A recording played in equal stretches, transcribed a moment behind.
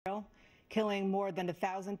killing more than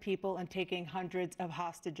 1,000 people and taking hundreds of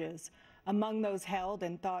hostages. Among those held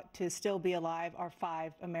and thought to still be alive are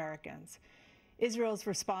 5 Americans. Israel's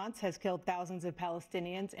response has killed thousands of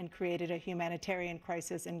Palestinians and created a humanitarian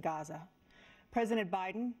crisis in Gaza. President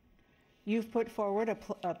Biden, you've put forward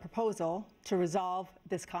a proposal to resolve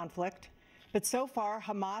this conflict, but so far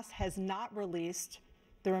Hamas has not released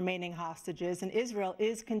the remaining hostages, and Israel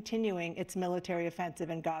is continuing its military offensive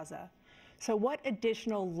in Gaza. So what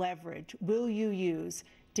additional leverage will you use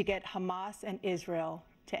to get Hamas and Israel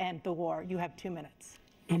to end the war? You have 2 minutes.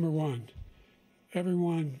 Number one,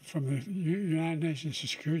 everyone from the United Nations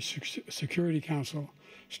Security Council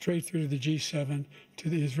straight through to the G7 to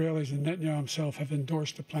the Israelis and Netanyahu himself have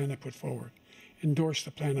endorsed the plan I put forward.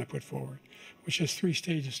 Which has 3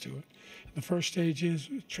 stages to it. The first stage is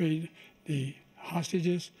trade the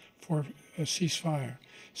hostages for a ceasefire.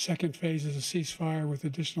 Second phase is a ceasefire with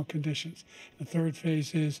additional conditions. The third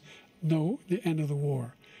phase is the end of the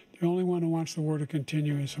war. The only one who wants the war to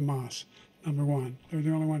continue is Hamas, number one. They're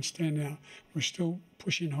the only ones standing out. We're still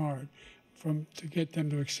pushing hard to get them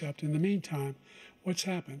to accept. In the meantime, what's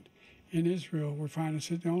happened? In Israel, we're finding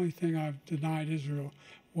that the only thing I've denied Israel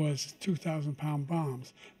was 2,000-pound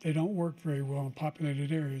bombs. They don't work very well in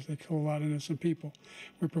populated areas. They kill a lot of innocent people.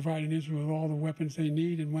 We're providing Israel with all the weapons they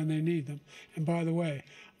need and when they need them. And by the way,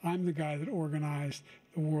 I'm the guy that organized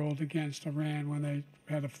the world against Iran when they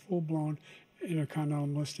had a full-blown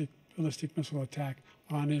intercontinental ballistic missile attack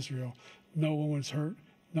on Israel. No one was hurt.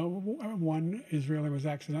 No one Israeli was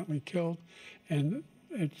accidentally killed, and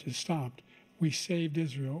it just stopped. We saved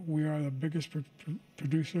Israel. We are the biggest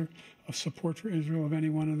producer of support for Israel of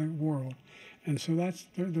anyone in the world. And so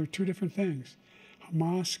there are 2 different things.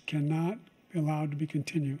 Hamas cannot be allowed to be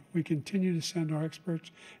continued. We continue to send our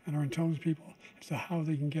experts and our intelligence people as to how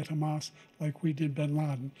they can get Hamas like we did bin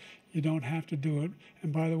Laden. You don't have to do it.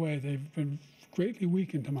 And by the way, they've been greatly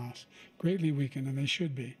weakened, Hamas, greatly weakened, and they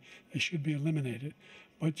should be. They should be eliminated.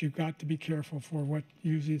 But you've got to be careful for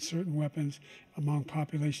using certain weapons among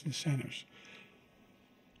population centers.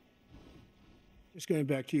 Just going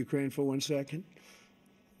back to Ukraine for 1 second.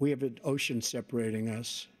 We have an ocean separating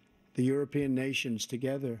us. The European nations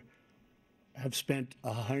together have spent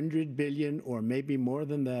 $100 billion, or maybe more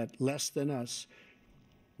than that, less than us.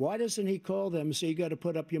 Why doesn't he call them and say, you got to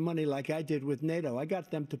put up your money like I did with NATO? I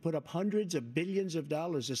got them to put up hundreds of billions of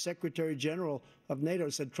dollars. The Secretary General of NATO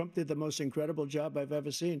said Trump did the most incredible job I've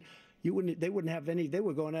ever seen. They wouldn't have any. They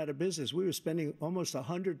were going out of business. We were spending almost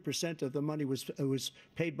 100% of the money was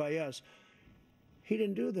paid by us. He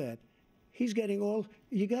didn't do that. He's getting all.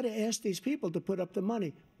 You got to ask these people to put up the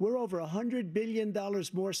money. We're over $100 billion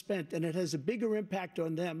more spent, and it has a bigger impact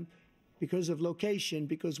on them because of location,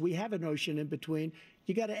 because we have an ocean in between.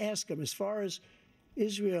 You got to ask them. As far as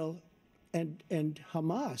Israel and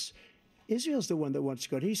Hamas, Israel's the one that wants to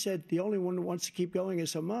go. He said the only one that wants to keep going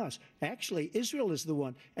is Hamas. Actually, Israel is the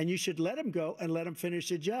one, and you should let him go and let him finish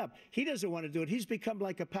the job. He doesn't want to do it. He's become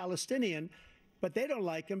like a Palestinian, but they don't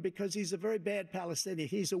like him because he's a very bad Palestinian.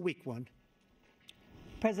 He's a weak one.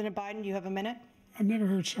 President Biden, you have a minute. I've never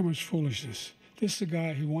heard so much foolishness. This is a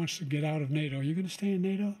guy who wants to get out of NATO. Are you going to stay in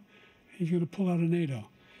NATO? He's going to pull out of NATO.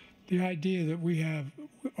 The idea that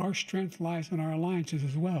our strength lies in our alliances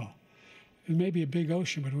as well. It may be a big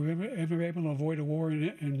ocean, but we're ever able to avoid a war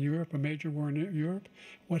in Europe, a major war in Europe?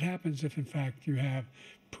 What happens if, in fact, you have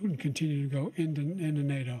Putin continue to go into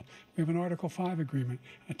NATO? We have an Article 5 agreement.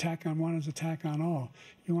 Attack on one is attack on all.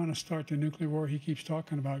 You want to start the nuclear war he keeps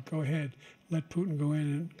talking about, go ahead. Let Putin go in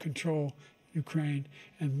and control Ukraine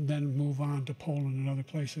and then move on to Poland and other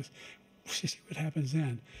places. See what happens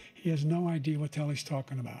then. He has no idea what the hell he's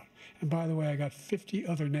talking about. And by the way, I got 50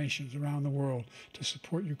 other nations around the world to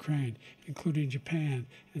support Ukraine, including Japan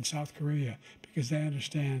and South Korea, because they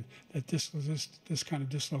understand that this kind of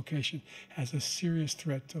dislocation has a serious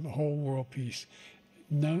threat to the whole world peace.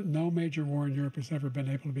 No major war in Europe has ever been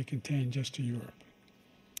able to be contained just to Europe.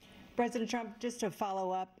 President Trump, just to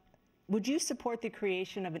follow up, would you support the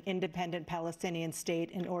creation of an independent Palestinian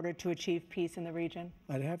state in order to achieve peace in the region?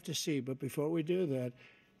 I'd have to see, but before we do that,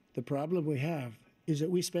 the problem we have is that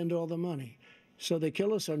we spend all the money. So they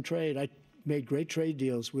kill us on trade. I made great trade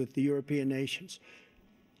deals with the European nations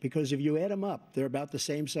because if you add them up, they're about the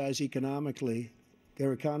same size economically.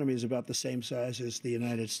 Their economy is about the same size as the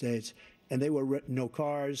United States. And they were no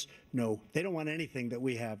cars, they don't want anything that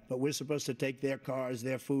we have, but we're supposed to take their cars,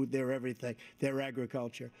 their food, their everything, their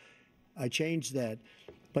agriculture. I changed that.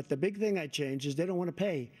 But the big thing I changed is they don't want to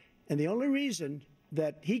pay. And the only reason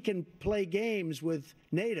that he can play games with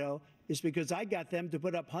NATO is because I got them to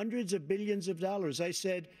put up hundreds of billions of dollars. I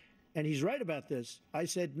said, and he's right about this, I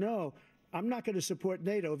said, no, I'm not going to support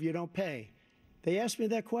NATO if you don't pay. They asked me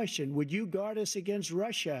that question. Would you guard us against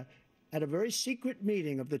Russia at a very secret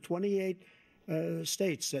meeting of the 28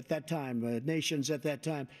 states at that time, nations at that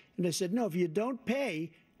time? And they said, no, if you don't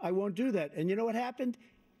pay, I won't do that. And you know what happened?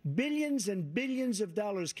 Billions and billions of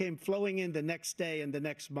dollars came flowing in the next day and the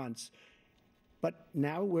next months. But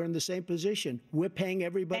now we're in the same position. We're paying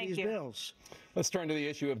everybody's bills. Let's turn to the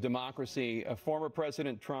issue of democracy. Former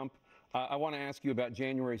President Trump, I want to ask you about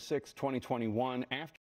January 6, 2021. After